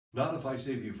Not If I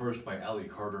Save You First by Ally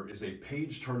Carter is a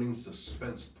page-turning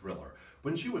suspense thriller.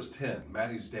 When she was 10,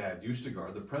 Maddie's dad used to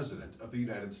guard the President of the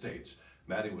United States.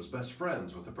 Maddie was best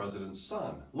friends with the President's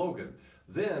son, Logan.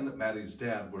 Then Maddie's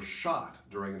dad was shot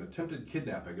during an attempted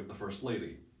kidnapping of the First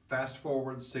Lady. Fast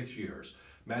forward 6 years.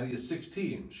 Maddie is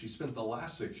 16. She spent the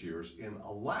last 6 years in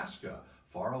Alaska,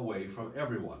 far away from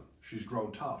everyone. She's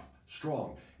grown tough,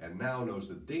 strong, and now knows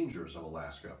the dangers of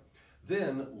Alaska.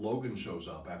 Then Logan shows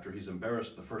up after he's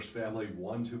embarrassed the first family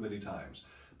one too many times.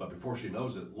 But before she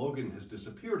knows it, Logan has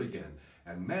disappeared again,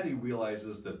 and Maddie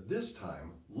realizes that this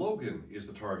time, Logan is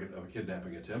the target of a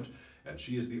kidnapping attempt, and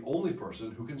she is the only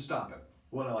person who can stop it.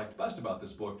 What I liked best about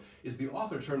this book is the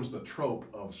author turns the trope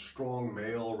of strong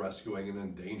male rescuing an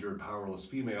endangered, powerless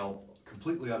female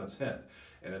completely on its head.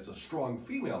 And it's a strong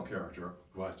female character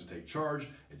who has to take charge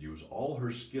and use all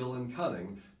her skill and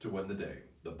cunning to win the day.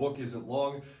 The book isn't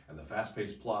long, and the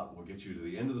fast-paced plot will get you to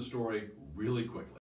the end of the story really quickly.